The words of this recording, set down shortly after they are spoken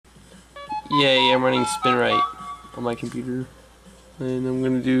Yay, I'm running SpinRite on my computer. And I'm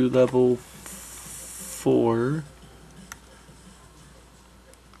going to do level 4.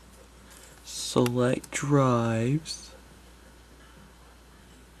 Select drives.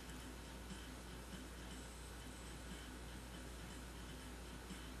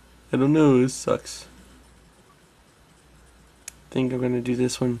 I don't know, this sucks. I think I'm going to do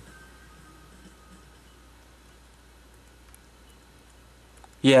this one.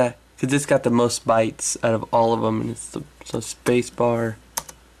 Yeah, because it's got the most bytes out of all of them, and it's the space bar,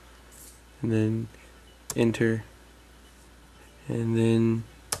 and then enter, and then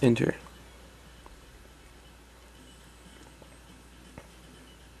enter.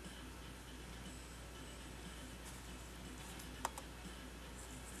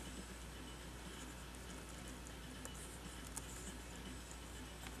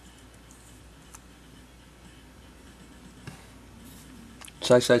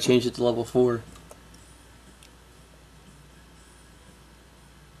 So actually I changed it to level 4.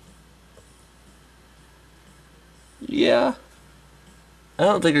 Yeah. I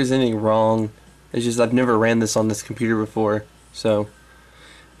don't think there's anything wrong. It's just I've never ran this on this computer before. So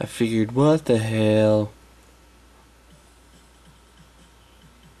I figured, what the hell.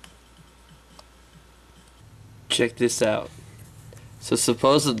 Check this out. So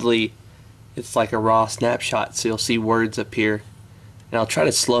supposedly it's like a raw snapshot, so you'll see words appear. And I'll try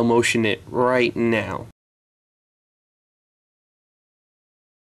to slow motion it right now.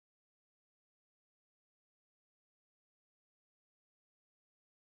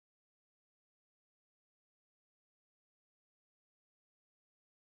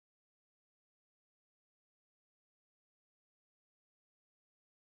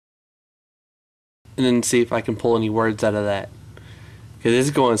 And then see if I can pull any words out of that. Because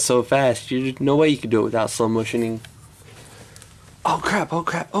it's going so fast, there's no way you can do it without slow motioning. Oh crap, oh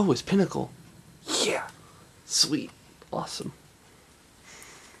crap, oh it's Pinnacle. Yeah, sweet, awesome.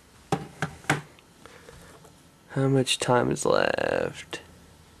 How much time is left?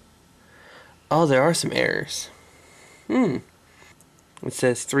 Oh, there are some errors. It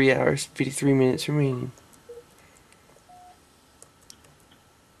says 3 hours, 53 minutes remaining.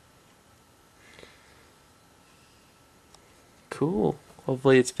 Cool.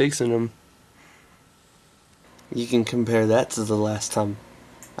 Hopefully it's fixing them. You can compare that to the last time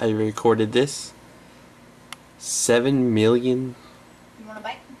I recorded this. 7 million. You want a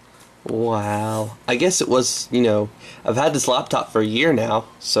bite? Wow. I guess it was, you know, I've had this laptop for a year now,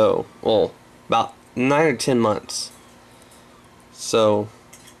 so, well, about 9 or 10 months. So,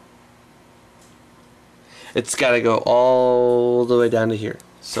 it's got to go all the way down to here.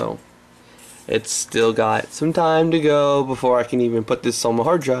 So, it's still got some time to go before I can even put this on my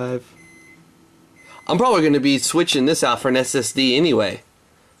hard drive. I'm probably going to be switching this out for an SSD anyway.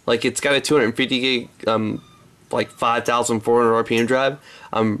 Like, it's got a 250 gig, like 5,400 RPM drive.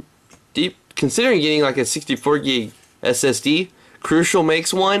 I'm considering getting like a 64 gig SSD. Crucial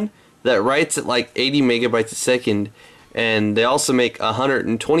makes one that writes at like 80 megabytes a second, and they also make a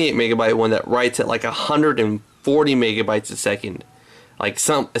 128 megabyte one that writes at like 140 megabytes a second, like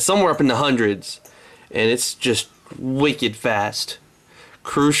somewhere up in the hundreds, and it's just wicked fast.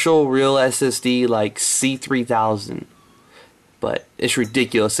 Crucial real SSD like C3000, but it's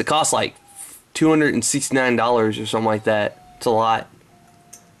ridiculous. It costs like $269 or something like that. It's a lot.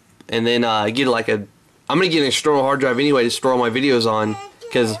 And then get like I'm gonna get an external hard drive anyway to store all my videos on,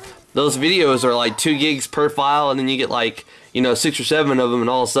 because those videos are like 2 gigs per file, and then you get like, you know, 6 or 7 of them, and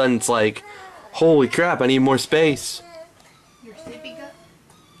all of a sudden it's like, holy crap, I need more space. Your sleepy gut?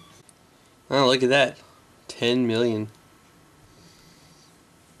 Oh, look at that. 10 million.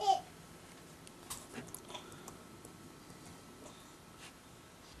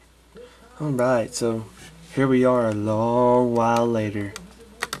 Alright, so here we are a long while later.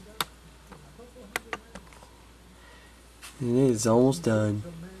 And it is almost done.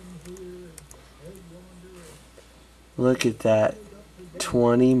 Look at that.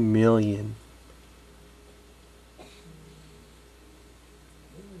 20 million.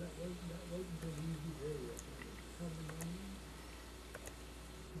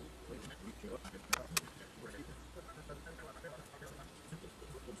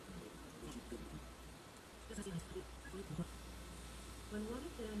 When one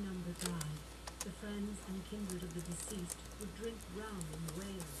of their number died, the friends and kindred of the deceased would drink rum and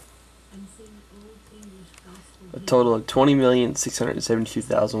wail and sing old English gospel A total of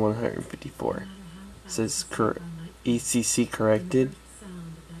 20,672,154. Says ECC corrected.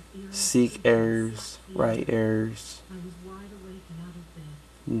 Seek errors, write errors.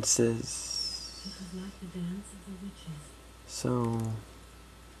 And says so.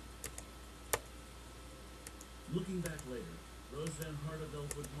 Rose Van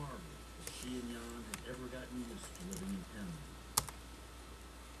Hardeveld would marvel if she and Jan had ever gotten used to living in Panama.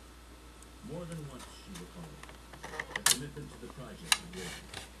 More than once, she recalled, the commitment to the project had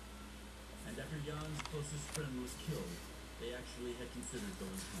wavered. And after Jan's closest friend was killed, they actually had considered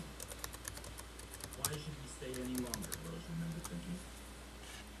going home. Why should we stay any longer, Rose remembered thinking.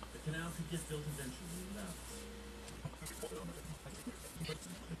 The canal could get built eventually without us.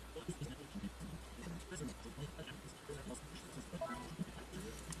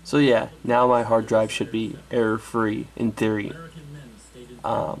 So yeah, now my hard drive should be error-free in theory.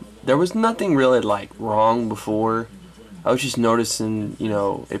 There was nothing really like wrong before. I was just noticing, you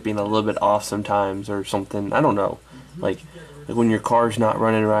know, it being a little bit off sometimes or something. I don't know. Like when your car's not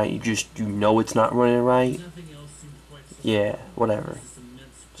running right, you know it's not running right. Yeah, whatever.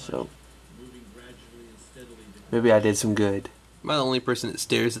 So maybe I did some good. Am I the only person that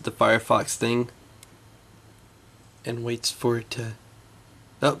stares at the Firefox thing and waits for it to...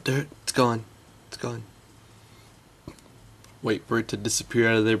 Oh, there, it's gone. It's gone. Wait for it to disappear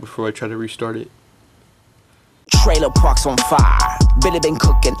out of there before I try to restart it. Trailer park's on fire. Billy been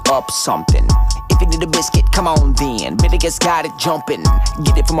cooking up something. If you need a biscuit, come on then. Billy just got it jumping.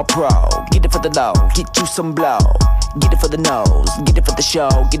 Get it from a pro, get it for the low. Get you some blow. Get it for the nose, get it for the show.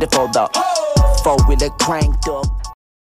 Get it for the four-wheeler cranked up.